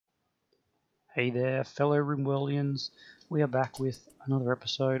Hey there, fellow Rimworldians. We are back with another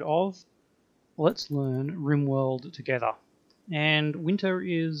episode of Let's Learn Rimworld Together. And winter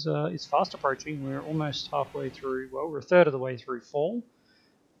is fast approaching. We're almost halfway through. Well, we're a third of the way through fall.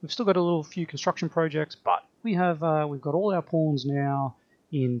 We've still got a few construction projects, but we've got all our pawns now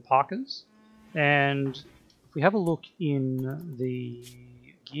in parkas. And if we have a look in the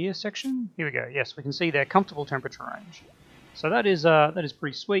gear section, here we go. Yes, we can see their comfortable temperature range. So that is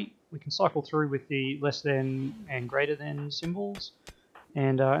pretty sweet. We can cycle through with the less than and greater than symbols,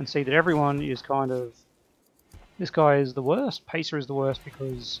 and see that everyone is kind of. This guy is the worst. Pacer is the worst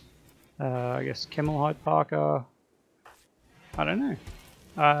because I guess Camelhide Parker. I don't know.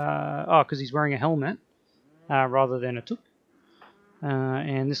 Because he's wearing a helmet rather than a toque,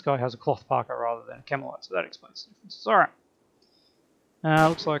 and this guy has a cloth Parker rather than a Camelhide, so that explains the differences. All right.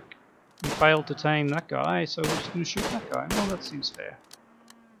 Looks like we failed to tame that guy, so we're just going to shoot that guy. Well, that seems fair.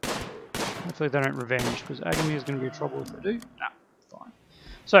 Hopefully they don't revenge, because Agamir is going to be in trouble if they do. Nah, fine.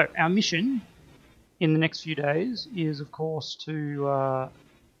 So, our mission in the next few days is, of course, to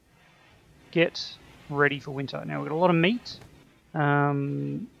get ready for winter. Now, we've got a lot of meat.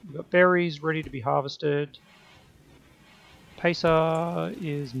 We've got berries ready to be harvested. Pacer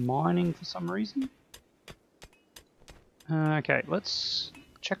is mining for some reason. Okay, let's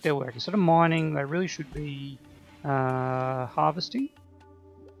check their work. Instead of mining, they really should be harvesting.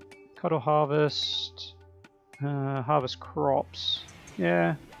 Cut or harvest. Harvest crops.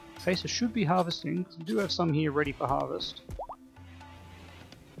 Yeah, Pacer should be harvesting, because we do have some here ready for harvest.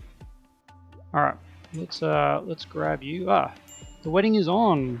 Alright, let's grab you. The wedding is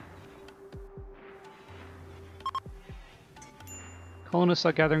on! Colonists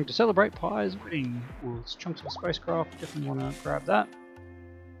are gathering to celebrate Pi's wedding. Ooh, it's chunks of a spacecraft, definitely want to grab that.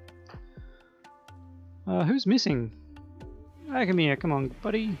 Who's missing? Agamir, come on,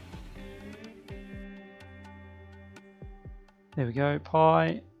 buddy. There we go,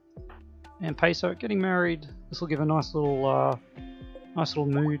 Pi and Pacer getting married. This will give a nice little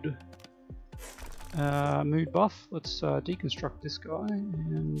mood buff. Let's deconstruct this guy,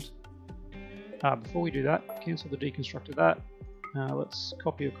 and before we do that, cancel the deconstruct of that. Let's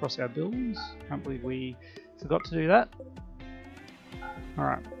copy across our builds. Can't believe we forgot to do that.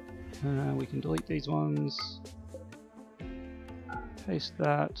 Alright, we can delete these ones. Paste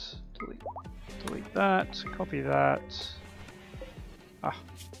that, delete that, copy that.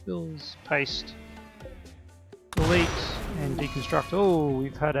 Builds, paste, delete, and deconstruct. Oh,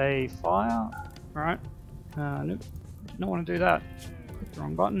 we've had a fire. Alright. Nope. Did not want to do that. Click the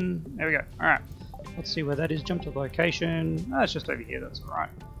wrong button. There we go. Alright. Let's see where that is. Jump to location. It's just over here. That's alright.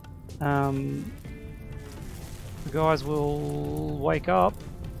 The guys will wake up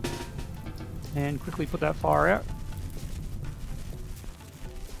and quickly put that fire out.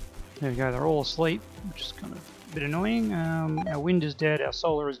 There we go. They're all asleep, which is kind of a bit annoying. Our wind is dead, our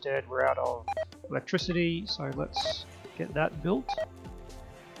solar is dead, we're out of electricity, so let's get that built.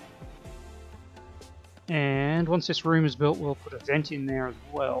 And once this room is built, we'll put a vent in there as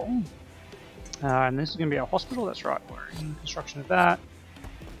well. And this is going to be our hospital, that's right, we're in construction of that.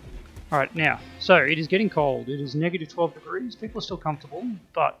 Alright, now, so it is getting cold, it is negative 12 degrees, people are still comfortable,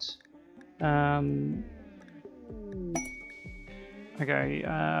 but okay,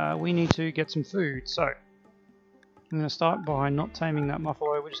 we need to get some food, so I'm going to start by not taming that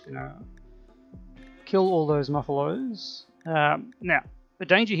muffalo. We're just going to kill all those muffalos. Now, the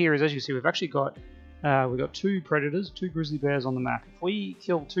danger here is, as you see, we've actually got two predators, two grizzly bears on the map. If we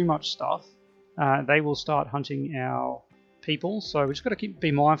kill too much stuff, they will start hunting our people. So we just got to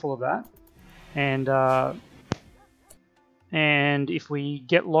be mindful of that. And if we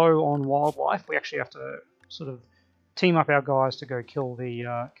get low on wildlife, we actually have to sort of team up our guys to go kill the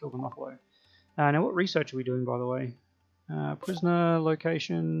muffalo. Now, what research are we doing, by the way? Prisoner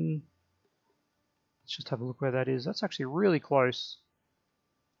location. Let's just have a look where that is. That's actually really close.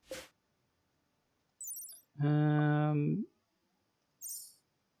 I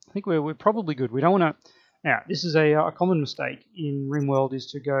think we're probably good. We don't want to. Now, this is a common mistake in Rimworld, is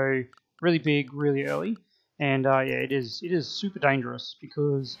to go really big, really early, and yeah, it is super dangerous,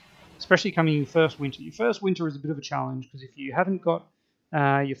 because especially coming in first winter. Your first winter is a bit of a challenge, because if you haven't got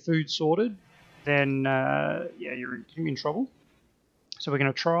your food sorted, then yeah, you're in trouble. So we're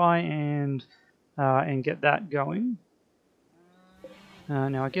going to try and get that going.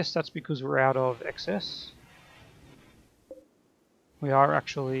 Now I guess that's because we're out of excess. We are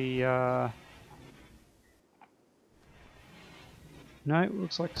actually no, it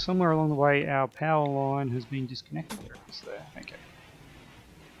looks like somewhere along the way our power line has been disconnected. There it is there. Okay.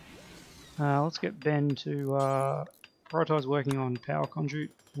 Let's get Ben to prioritize working on power conduit.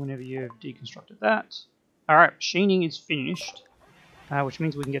 whenever you've deconstructed that. Alright, machining is finished, which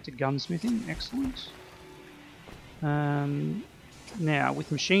means we can get to gunsmithing. Excellent. Now,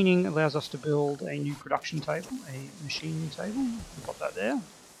 with machining, it allows us to build a new production table, a machining table. We'll pop that there.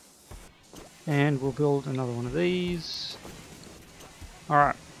 And we'll build another one of these.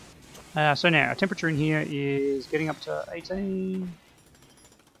 Alright. So now, our temperature in here is getting up to 18.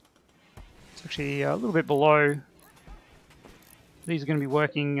 It's actually a little bit below. These are going to be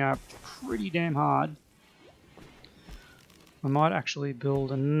working pretty damn hard. I might actually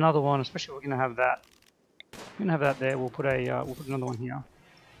build another one, especially if we're going to have that. We're going to have that there. We'll put another one here.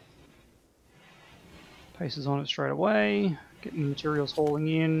 Paces on it straight away. Getting the materials hauling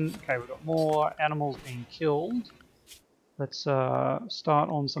in. Okay, we've got more animals being killed. Let's start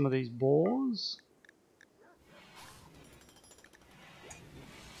on some of these boars.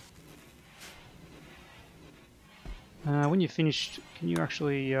 When you're finished, can you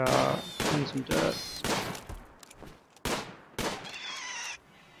actually clean some dirt?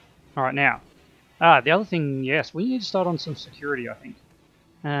 Alright, now. The other thing, yes, we need to start on some security, I think.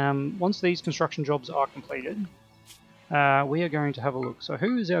 Once these construction jobs are completed, we are going to have a look. So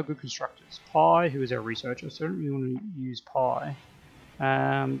who is our good constructors? Pi, who is our researcher, so I don't really want to use Pi.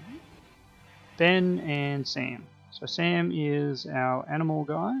 Ben and Sam. So Sam is our animal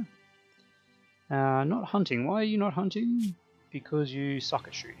guy. Not hunting. Why are you not hunting? Because you suck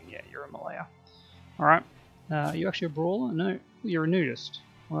at shooting. Yeah, you're a Malaya. Alright. Are you actually a brawler? No, you're a nudist.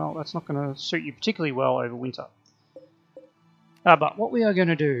 Well, that's not going to suit you particularly well over winter. But what we are going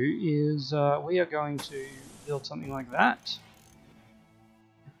to do is we are going to build something like that.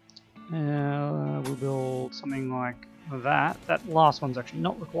 We'll build something like that. That last one's actually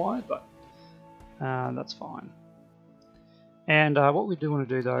not required, but that's fine. And what we do want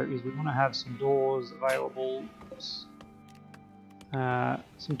to do though is we want to have some doors available.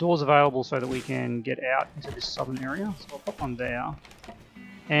 Some doors available so that we can get out into this southern area. So I'll pop one there.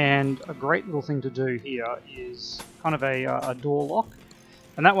 And a great little thing to do here is kind of a door lock.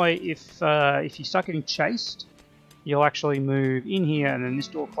 And that way, if you start getting chased, you'll actually move in here and then this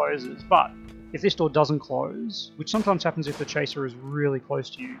door closes. But if this door doesn't close, which sometimes happens if the chaser is really close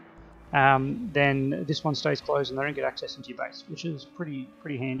to you, then this one stays closed and they don't get access into your base, which is pretty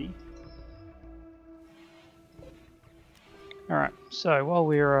handy. Alright, so while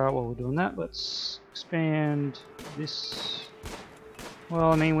we're doing that, let's expand this.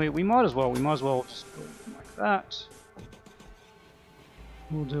 Well, I mean, we might as well just build it like that.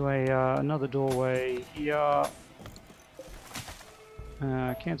 We'll do another doorway here.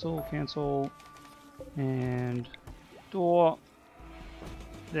 Cancel, and door.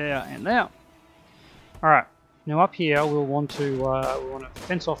 There and there. Alright, now up here we'll want to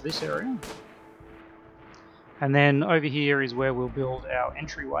fence off this area. And then over here is where we'll build our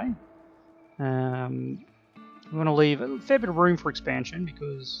entryway. We want to leave a fair bit of room for expansion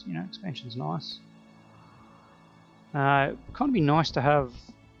because, you know, expansion's nice. Kind of be nice to have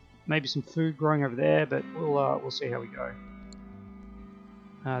maybe some food growing over there, but we'll see how we go.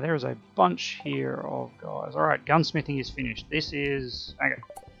 There is a bunch here of guys. Alright, gunsmithing is finished. This is... okay,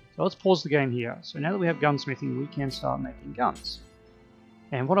 so let's pause the game here. So now that we have gunsmithing, we can start making guns.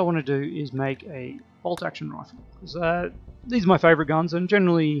 And what I want to do is make a bolt-action rifle. Because these are my favourite guns, and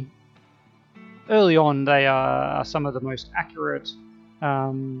generally, early on, they are some of the most accurate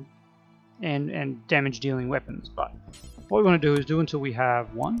and damage-dealing weapons. But what we want to do is do until we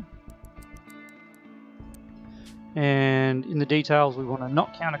have one. And in the details, we want to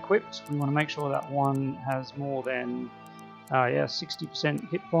not count equipped. We want to make sure that one has more than 60%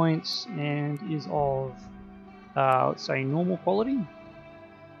 hit points and is of, let's say, normal quality.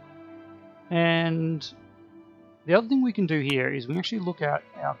 And the other thing we can do here is we actually look at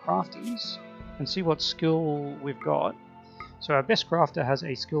our craftings and see what skill we've got. So our best crafter has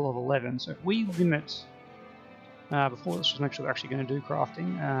a skill of 11. So if we limit, before, let's just make sure we're actually going to do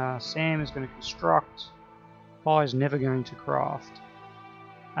crafting. Sam is going to construct. Pi is never going to craft.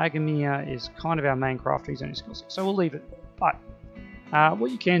 Agamir is kind of our main crafter, he's only skill 6, so we'll leave it. But what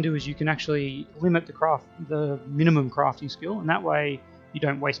you can do is you can actually limit the minimum crafting skill, and that way you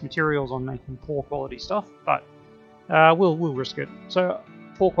don't waste materials on making poor quality stuff, but we'll risk it. So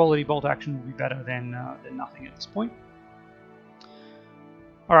poor quality bolt action will be better than nothing at this point.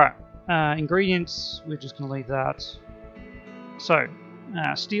 Alright, ingredients, we're just going to leave that. So,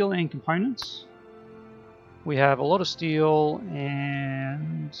 steel and components. We have a lot of steel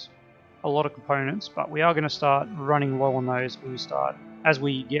and a lot of components, but we are going to start running low on those when we start, as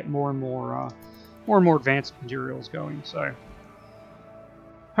we get more and more advanced materials going. So,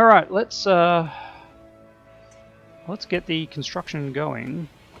 all right, let's get the construction going.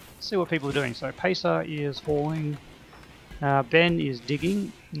 see what people are doing. So Pacer is hauling. Ben is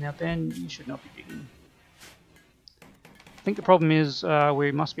digging. Now Ben, you should not be digging. I think the problem is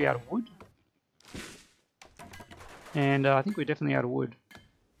we must be out of wood. And I think we're definitely out of wood.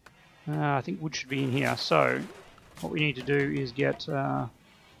 I think wood should be in here. So what we need to do is get some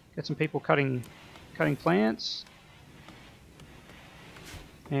people cutting plants.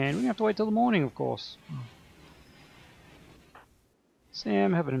 And we're going to have to wait till the morning, of course.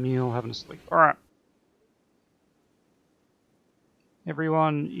 Sam having a meal, having a sleep. Alright.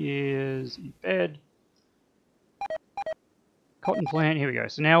 Everyone is in bed. Cotton plant, here we go.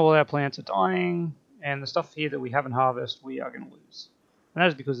 So now all our plants are dying, and the stuff here that we haven't harvested, we are going to lose. And that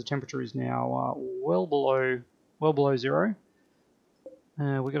is because the temperature is now well below 0.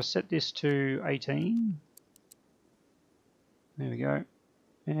 We've got to set this to 18. There we go.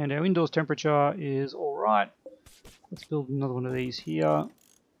 And our indoors temperature is alright. Let's build another one of these here.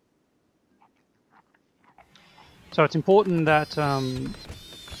 So it's important that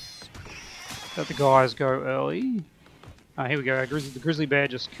that the guys go early. Here we go. The grizzly bear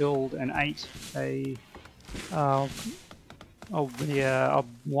just killed and ate a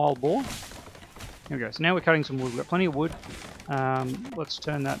wild boar. Here we go. So now we're cutting some wood. We've got plenty of wood. Let's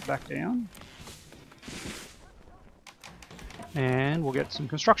turn that back down. And we'll get some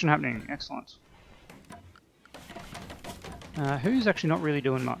construction happening. Excellent. Who's actually not really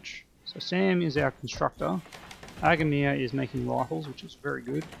doing much? So Sam is our constructor. Agamir is making rifles, which is very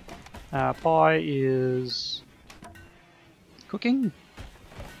good. Pi is cooking.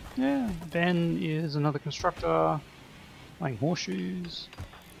 Yeah. Ben is another constructor, making horseshoes.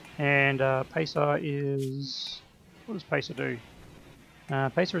 And Pacer is... what does Pacer do?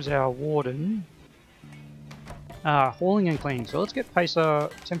 Pacer is our warden. Hauling and cleaning. So let's get Pacer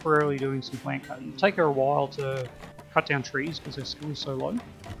temporarily doing some plant cutting. It'll take her a while to cut down trees because her skill is so low.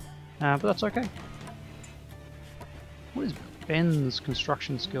 But that's okay. What is Ben's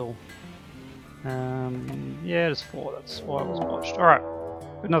construction skill? Yeah, it's 4. That's why I was watched. Alright,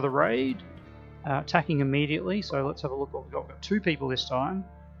 another raid. Attacking immediately, so let's have a look what we've got. We've got 2 people this time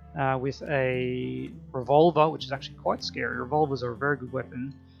with a revolver, which is actually quite scary. Revolvers are a very good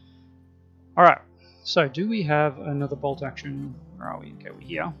weapon. Alright, so do we have another bolt action? Where are we? Okay, we're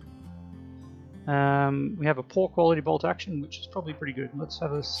here. We have a poor quality bolt action, which is probably pretty good. Let's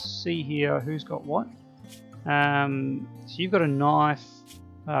have a see here who's got what. So you've got a knife,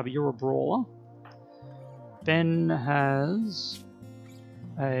 but you're a brawler. Ben has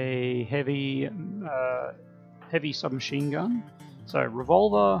a heavy submachine gun. So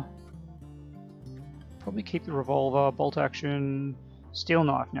revolver, probably keep the revolver, bolt action, steel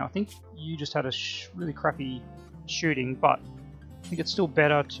knife. Now I think you just had a really crappy shooting, but I think it's still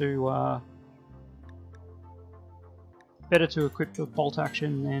better to equip the bolt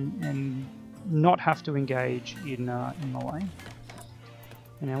action and not have to engage in melee.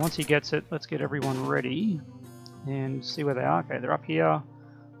 And now once he gets it, let's get everyone ready and see where they are. Okay, they're up here.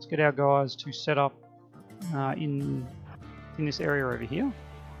 Let's get our guys to set up in this area over here.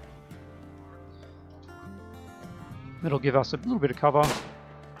 That'll give us a little bit of cover.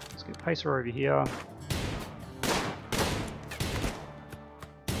 Let's get Pacer over here.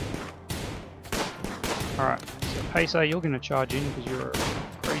 Alright, so Pacer, you're going to charge in because you're a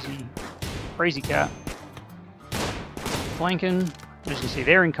crazy cat. Flanking. As you can see,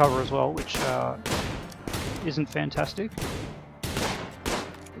 they're in cover as well, which isn't fantastic.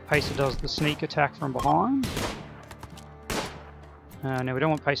 The Pacer does the sneak attack from behind. Now we don't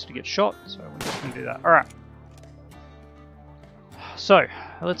want Pacer to get shot, so we're just going to do that. Alright. So,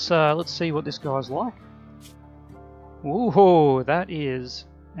 let's see what this guy's like. Woohoo! That is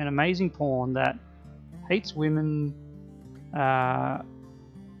an amazing pawn that hates women,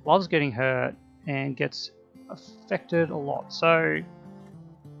 loves getting hurt, and gets affected a lot. So,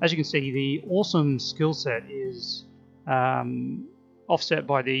 as you can see, the awesome skill set is offset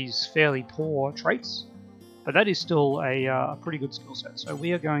by these fairly poor traits, but that is still a pretty good skill set. So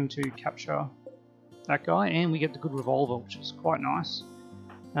we are going to capture that guy, and we get the good revolver, which is quite nice.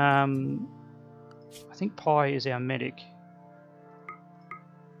 I think Pi is our medic.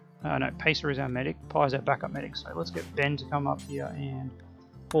 No, Pacer is our medic. Pi is our backup medic. So let's get Ben to come up here and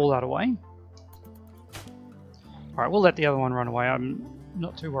haul that away. Alright, we'll let the other one run away. I'm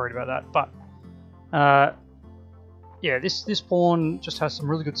not too worried about that. But, yeah, this pawn just has some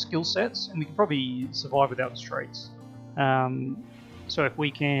really good skill sets, and we can probably survive without the traits. So if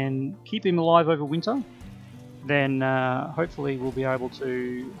we can keep him alive over winter, then hopefully we'll be able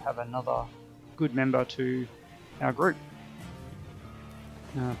to have another good member to our group.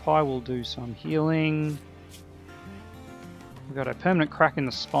 Pi will do some healing. We've got a permanent crack in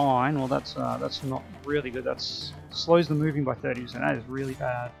the spine. Well, that's not really good. That slows the moving by 30%. That is really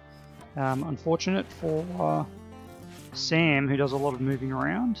bad. Unfortunate for Sam, who does a lot of moving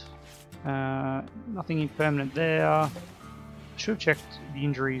around. Nothing impermanent there. I should have checked the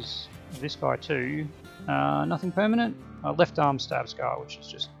injuries of this guy too. Nothing permanent. Left arm stab scar, which is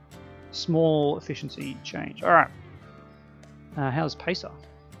just small efficiency change. Alright. How's Pacer?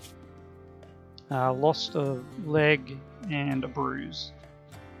 Lost a leg and a bruise.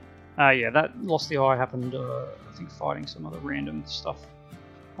 Yeah, that lost the eye happened, I think, fighting some other random stuff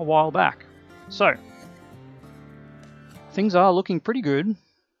a while back. So, things are looking pretty good.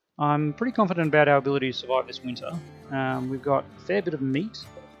 I'm pretty confident about our ability to survive this winter. We've got a fair bit of meat.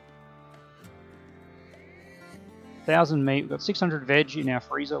 1,000 meat. We've got 600 veg in our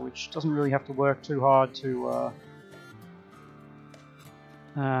freezer, which doesn't really have to work too hard to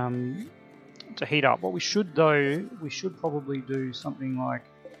heat up. What we should, though, we should probably do something like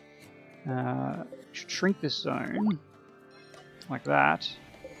should shrink this zone like that,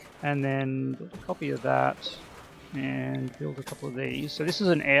 and then build a copy of that and build a couple of these. So this is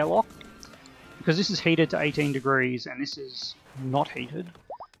an airlock because this is heated to 18 degrees and this is not heated.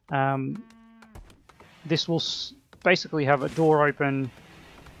 This will basically have a door open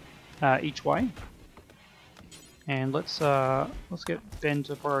each way. And let's get Ben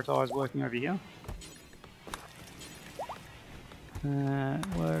to prioritize working over here.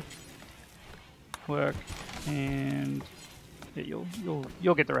 Work, and yeah,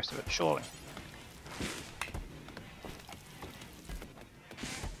 you'll get the rest of it surely.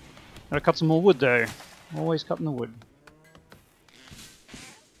 Gotta cut some more wood though. Always cutting the wood.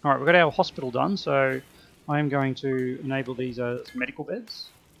 Alright, we've got our hospital done, so I am going to enable these as medical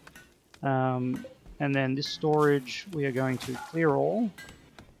beds. And then this storage we are going to clear all.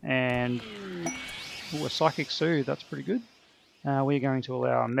 And a psychic soothe, that's pretty good. We're going to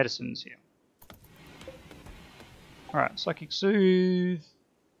allow medicines here. Alright, psychic soothe.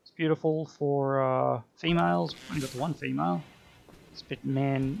 It's beautiful for females. We've only got the one female. It's a bit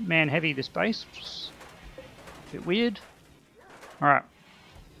man heavy, this base, which is a bit weird. Alright.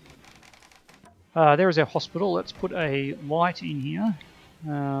 There is our hospital. Let's put a light in here.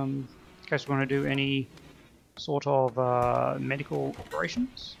 In case we want to do any sort of medical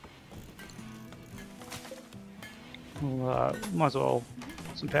operations. We'll, might as well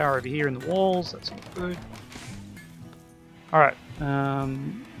put some power over here in the walls. That's good. Alright.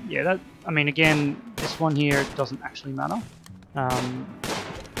 Yeah, that. I mean, again, this one here doesn't actually matter.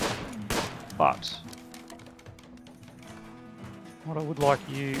 But what I would like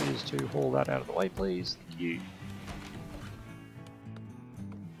you is to haul that out of the way, please. Thank you.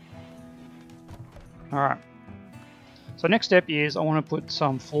 Alright. So next step is I want to put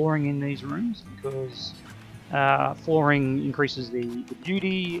some flooring in these rooms because flooring increases the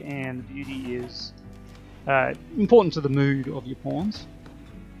beauty, and the beauty is important to the mood of your pawns.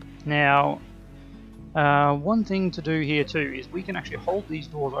 Now, one thing to do here too is we can actually hold these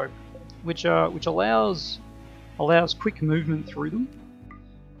doors open, which allows quick movement through them,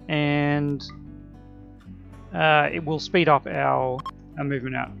 and it will speed up our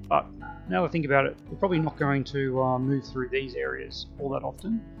movement out. But now that I think about it, we're probably not going to move through these areas all that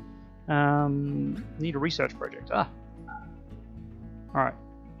often. Need a research project. Alright.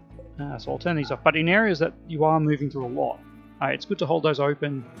 So I'll turn these off. But in areas that you are moving through a lot, it's good to hold those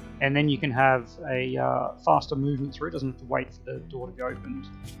open, and then you can have a faster movement through. It doesn't have to wait for the door to be opened.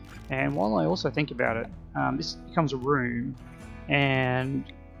 And while I also think about it, this becomes a room, and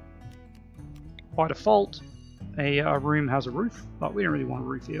by default, a room has a roof, but we don't really want a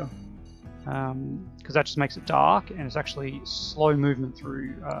roof here, because that just makes it dark, and it's actually slow movement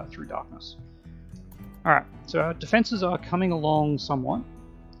through darkness. Alright, so our defenses are coming along somewhat.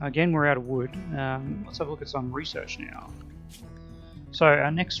 Again, we're out of wood. Let's have a look at some research now. So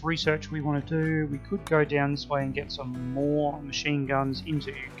our next research we want to do, we could go down this way and get some more machine guns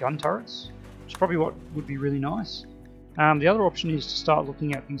into gun turrets, which is probably what would be really nice. The other option is to start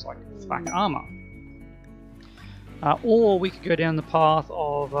looking at things like flak armor. Or we could go down the path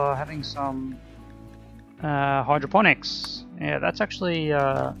of having some hydroponics. Yeah, that's actually,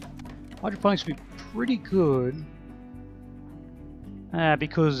 hydroponics would be pretty good,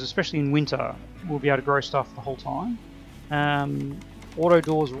 because especially in winter, we'll be able to grow stuff the whole time. Auto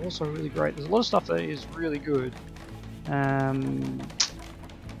doors are also really great. There's a lot of stuff that is really good,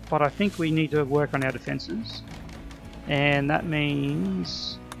 but I think we need to work on our defenses, and that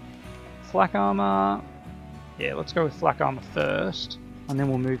means flak armor. Yeah, let's go with flak armor first, and then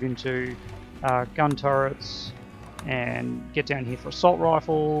we'll move into gun turrets and get down here for assault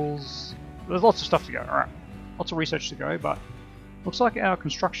rifles. There's lots of stuff to go. Alright, lots of research to go, but Looks like our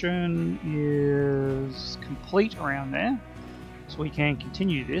construction is complete around there, so we can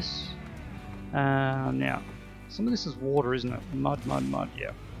continue this. Now, some of this is water, isn't it? Mud, mud, mud,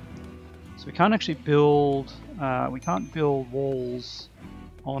 yeah. So we can't actually build, we can't build walls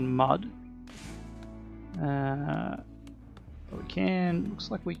on mud. But we can,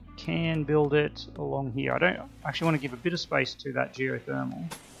 looks like we can build it along here. I don't actually want to give a bit of space to that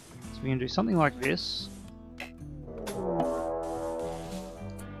geothermal. So we can do something like this.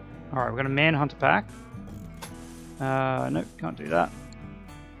 Alright, we've got a manhunter pack. Nope, can't do that.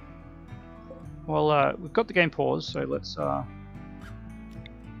 Well, we've got the game paused, so let's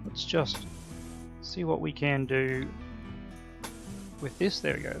just see what we can do with this.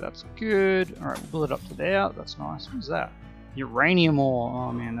 There we go, that's good. Alright, we'll build it up to there. That's nice. What is that? Uranium ore.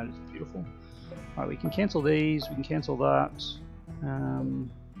 Oh man, that is beautiful. Alright, we can cancel these, we can cancel that. Not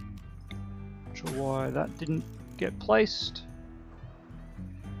sure why that didn't get placed.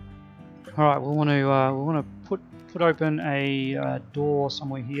 Alright, we'll want to put open a door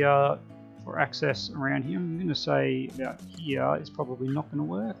somewhere here for access around here. I'm going to say about here is probably not going to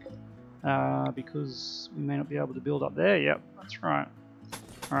work because we may not be able to build up there. Yep, that's right.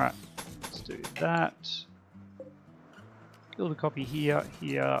 Alright, let's do that. Build a copy here,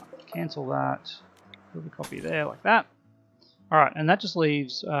 here, cancel that, build a copy there like that. Alright, and that just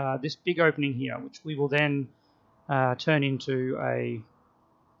leaves this big opening here, which we will then turn into a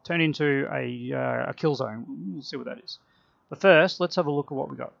kill zone. We'll see what that is. But first, let's have a look at what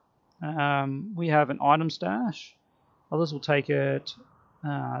we got. We have an item stash. Others will take it.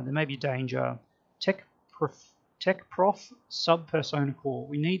 There may be danger. Tech prof sub persona core.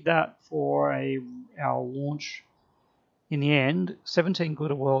 We need that for our launch. In the end, 17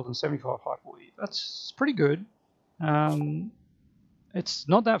 glitter world and 75 hyperweave. That's pretty good. It's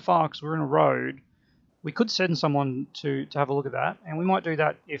not that far because we're in a road. We could send someone to have a look at that, and we might do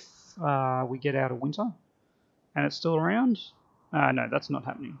that if we get out of winter and it's still around. No, that's not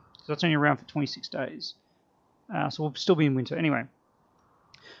happening. That's only around for 26 days. So we'll still be in winter. Anyway,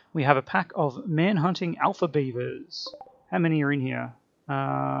 we have a pack of man-hunting alpha beavers. How many are in here?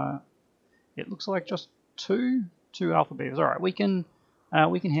 It looks like just two alpha beavers. All right, we can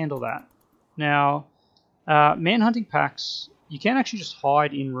handle that. Now, man-hunting packs, you can actually just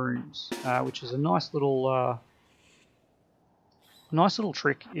hide in rooms, which is a nice little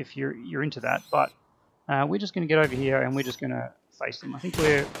trick if you're into that. But we're just going to get over here and we're just going to face them. I think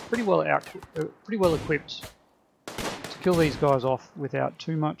we're pretty well equipped to kill these guys off without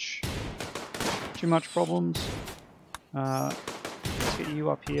too much problems. Let's get you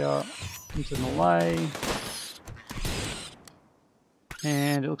up here into melee.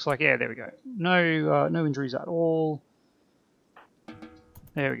 And it looks like, yeah, there we go. No injuries at all.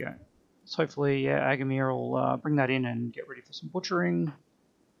 There we go. So hopefully, Agamir will bring that in and get ready for some butchering.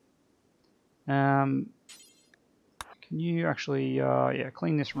 Can you actually,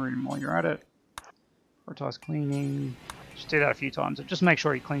 clean this room while you're at it? Prioritize cleaning. Just do that a few times. Just make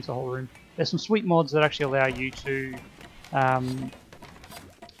sure he cleans the whole room. There's some sweet mods that actually allow you to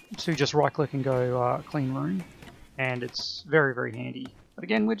just right-click and go clean room. And it's very, very handy. But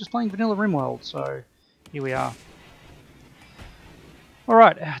again, we're just playing vanilla Rimworld, so here we are.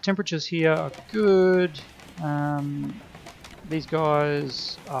 Alright, our temperatures here are good. These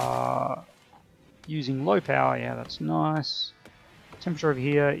guys are using low power, yeah, that's nice. Temperature over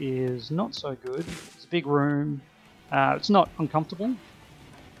here is not so good. It's a big room. It's not uncomfortable.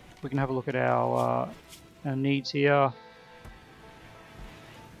 We can have a look at our needs here.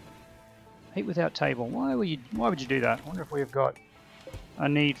 Heat without table. Why would you do that? I wonder if we've got a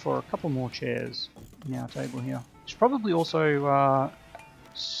need for a couple more chairs in our table here. Should probably also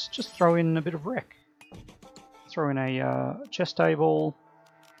just throw in a bit of rec. Throw in a chess table.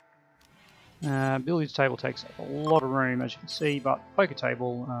 Billiards table takes up a lot of room, as you can see, but poker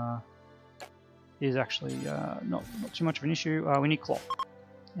table is actually not too much of an issue. We need cloth,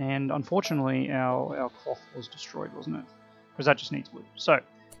 and unfortunately our cloth was destroyed, wasn't it? Because that just needs wood. So.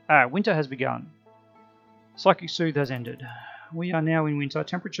 Winter has begun. Psychic Soothe has ended. We are now in winter.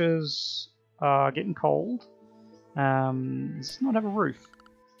 Temperatures are getting cold. Does not have a roof.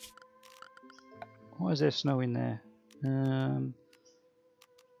 Why is there snow in there?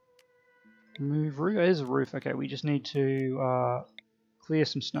 Remove roof. There's a roof. Okay, we just need to clear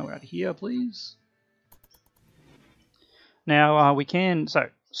some snow out here, please. Now we can. So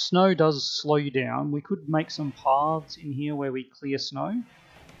snow does slow you down. We could make some paths in here where we clear snow.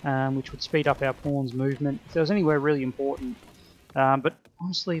 Which would speed up our pawn's movement if there was anywhere really important. But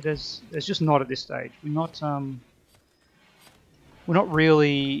honestly, there's just not at this stage. We're not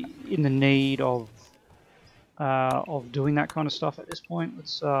really in the need of of doing that kind of stuff at this point.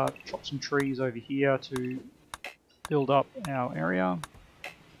 Let's chop some trees over here to build up our area.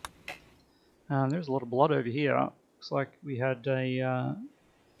 There's a lot of blood over here. Looks like we had a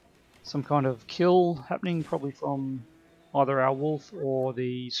some kind of kill happening, probably from either our wolf or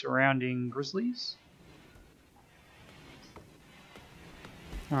the surrounding grizzlies.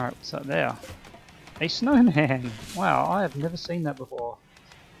 Alright, what's that there? A snowman! Wow, I have never seen that before.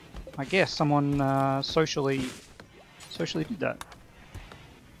 I guess someone socially did that.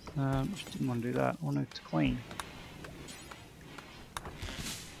 Just didn't want to do that. I wanted to clean.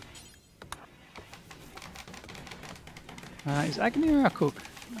 Is Agamir our cook?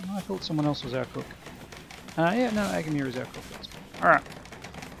 I thought someone else was our cook. Yeah, no, Agamir is our cook. Alright.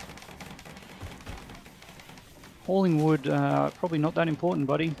 Hauling wood, probably not that important,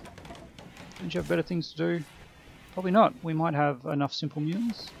 buddy. Don't you have better things to do? Probably not. We might have enough simple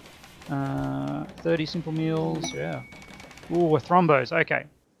meals. 30 simple meals, yeah. Ooh, we're Thrumbos, okay.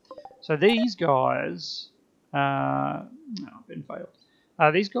 So these guys... no, Ben failed.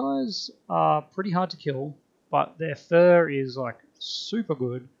 These guys are pretty hard to kill, but their fur is like super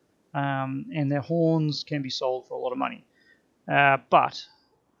good, and their horns can be sold for a lot of money. But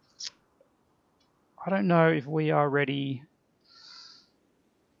I don't know if we are ready.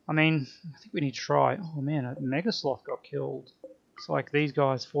 I mean, I think we need to try. Oh man, a mega sloth got killed. It's like these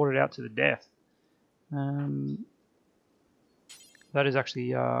guys fought it out to the death. That is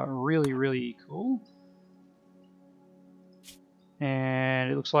actually really, really cool.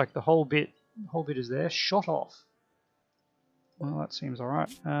 And it looks like the whole bit is there, shot off. Well, that seems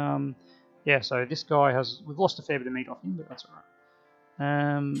alright. Yeah, so this guy we've lost a fair bit of meat off him, but that's alright.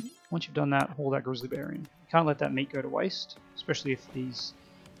 Once you've done that, haul that grizzly bear in. You can't let that meat go to waste, especially if these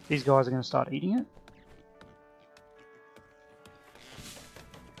guys are going to start eating it.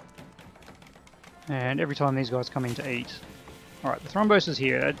 And every time these guys come in to eat. Alright, the Thrumbos is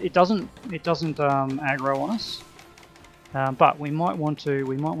here. It doesn't aggro on us. But we might want to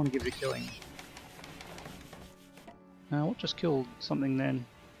give it a killing. What just killed something then?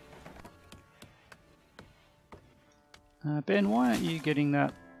 Ben, why aren't you getting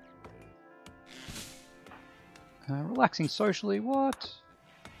that? Relaxing socially, what?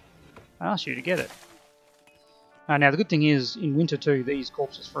 I asked you to get it. Now the good thing is, in winter too, these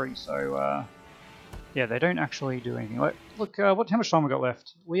corpses free, so yeah, they don't actually do anything. Look, how much time we got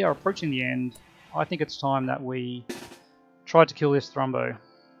left? We are approaching the end. I think it's time that we tried to kill this Thrumbo.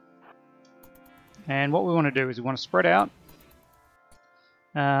 And what we want to do is we want to spread out.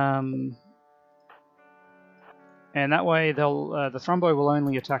 And that way the Thrumbo will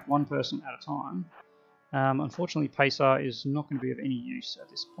only attack one person at a time. Unfortunately, Pacer is not going to be of any use at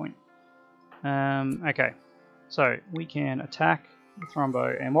this point. Okay, so we can attack the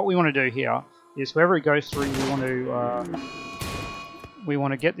Thrumbo, and what we want to do here is whoever it goes through, we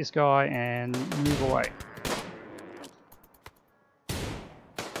want to get this guy and move away.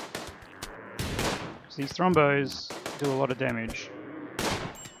 These Thrumbos do a lot of damage.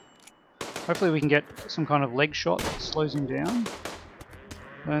 Hopefully we can get some kind of leg shot that slows him down.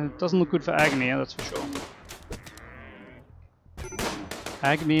 It doesn't look good for Agamir, that's for sure.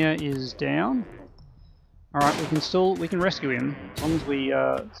 Agamir is down. Alright, we can rescue him as long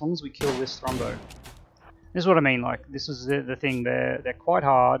as we kill this Thrumbo. This is what I mean, like this is the thing, they're quite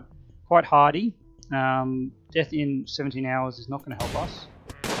hardy. Death in 17 hours is not going to help us.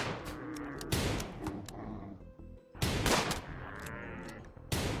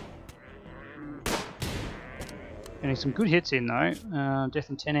 Getting some good hits in though.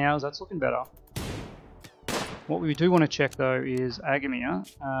 Death in 10 hours, that's looking better. What we do want to check though is Agamir.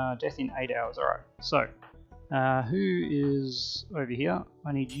 Death in 8 hours, alright. So, who is over here?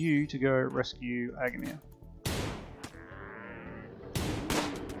 I need you to go rescue Agamir.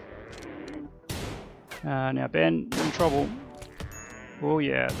 Now Ben, you're in trouble. Oh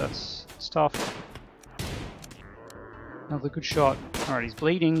yeah, that's tough. Another good shot. Alright, he's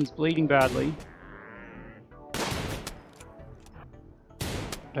bleeding badly.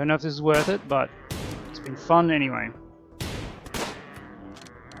 Don't know if this is worth it, but it's been fun anyway.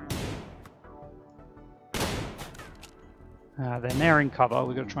 They're now in cover,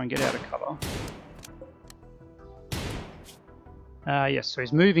 we've got to try and get out of cover. Yes, so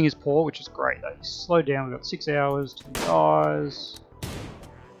he's moving his paw, which is great. He's slowed down, we've got 6 hours to guys.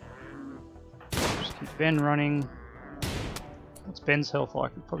 Just keep Ben running. What's Ben's health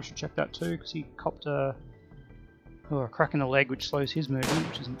like? We probably should check that too, because he copped a crack in the leg, which slows his movement,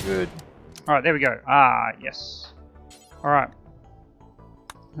 which isn't good. Alright, there we go. Yes. Alright.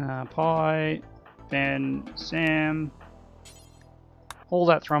 Pie, Ben, Sam. All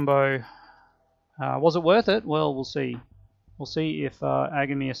that Thrumbo. Was it worth it? Well, we'll see. We'll see if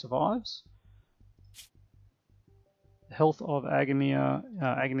Agamia survives. The health of Agamia.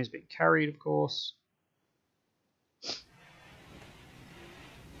 Agamia's been carried, of course.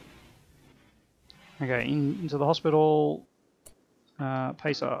 Okay, into the hospital.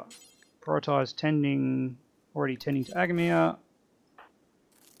 Pacer. Prioritize tending. Already tending to Agamia.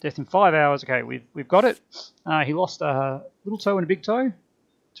 Death in 5 hours. Okay, we've got it. He lost a little toe and a big toe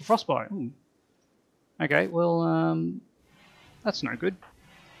to frostbite. Ooh. Okay, well, that's no good.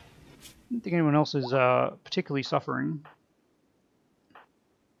 I don't think anyone else is particularly suffering.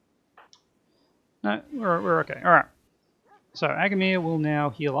 No, we're okay. All right. So Agamia will now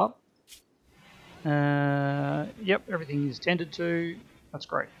heal up. Yep, everything is tended to. That's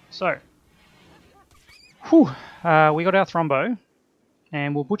great. So, we got our Thrumbo.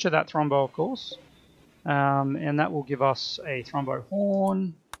 And we'll butcher that Thrumbo, of course. And that will give us a Thrumbo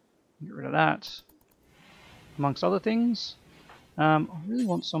horn. Get rid of that. Amongst other things. I really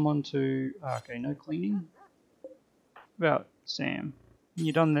want someone to... okay, no cleaning. What about Sam? When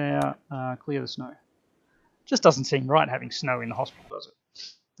you're done there, clear the snow. Just doesn't seem right having snow in the hospital, does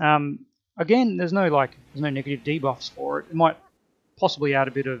it? Again, there's no negative debuffs for it. It might possibly add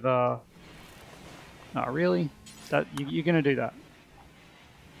a bit of... no, really? You're going to do that?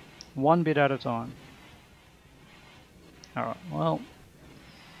 One bit at a time. Alright, well,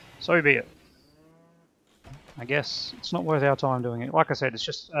 so be it. I guess it's not worth our time doing it. Like I said, it's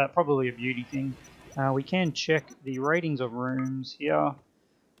just probably a beauty thing. We can check the ratings of rooms here.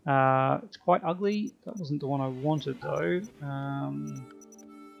 It's quite ugly. That wasn't the one I wanted though.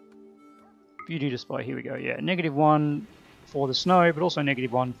 Beauty display, here we go. Yeah, -1 for the snow, but also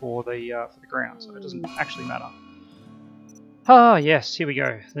 -1 for the ground, so it doesn't actually matter. Ah, yes, here we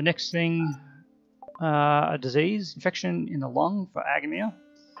go. The next thing, a disease, infection in the lung for Agamia.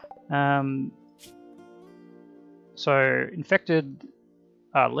 So, infected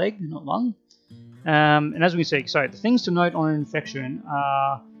leg, not lung. And as we see, so the things to note on an infection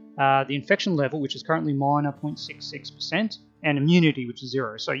are the infection level, which is currently minor 0.66%, and immunity, which is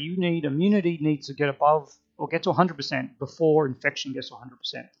 0. So immunity needs to get above, or get to 100% before infection gets to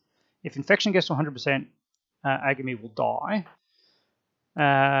 100%. If infection gets to 100%, Agamia will die.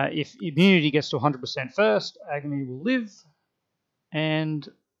 If immunity gets to 100% first, Agamia will live, and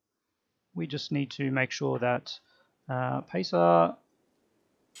we just need to make sure that Pacer,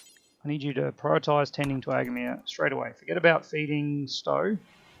 I need you to prioritize tending to Agamia straight away. Forget about feeding Stowe.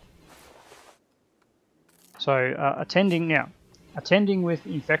 So attending with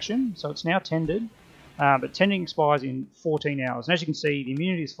infection, so it's now tended, but tending expires in 14 hours. And as you can see, the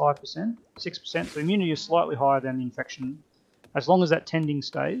immunity is 5%, 6%, so immunity is slightly higher than the infection, as long as that tending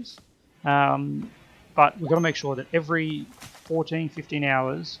stays. But we've got to make sure that every 14, 15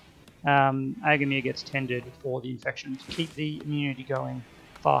 hours, Agamia gets tended for the infection to keep the immunity going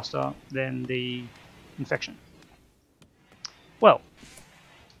faster than the infection. Well,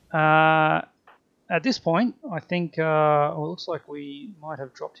 at this point, I think it looks like we might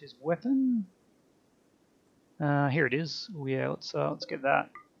have dropped his weapon. Here it is. Yeah, let's get that.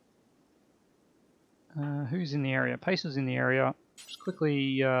 Who's in the area? Pacer's in the area. Just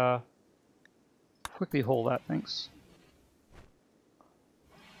quickly haul that, thanks.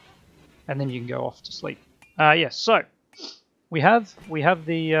 And then you can go off to sleep. Yes. So we have the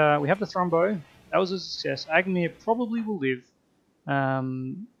Thrumbo. That was a success. Agamia probably will live.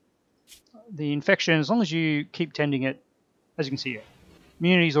 The infection, as long as you keep tending it, as you can see here,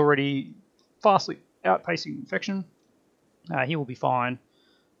 immunity is already vastly outpacing infection. He will be fine.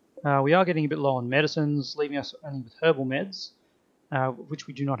 We are getting a bit low on medicines, leaving us only with herbal meds, which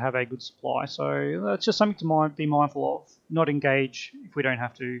we do not have a good supply. So that's just something to be mindful of. Not engage if we don't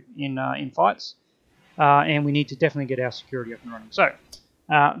have to in fights, and we need to definitely get our security up and running. So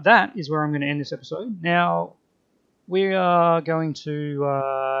that is where I'm going to end this episode. Now we are going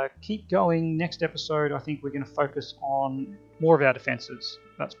to keep going. Next episode, I think we're going to focus on more of our defenses.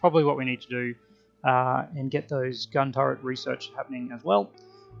 That's probably what we need to do, and get those gun turret research happening as well.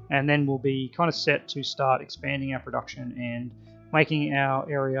 And then we'll be kind of set to start expanding our production and making our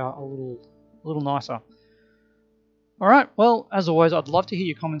area a little nicer. Alright, well, as always, I'd love to hear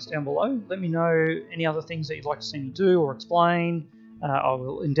your comments down below. Let me know any other things that you'd like to see me do or explain. I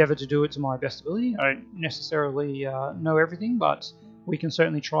will endeavour to do it to my best ability. I don't necessarily know everything, but we can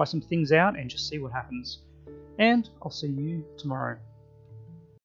certainly try some things out and just see what happens. And I'll see you tomorrow.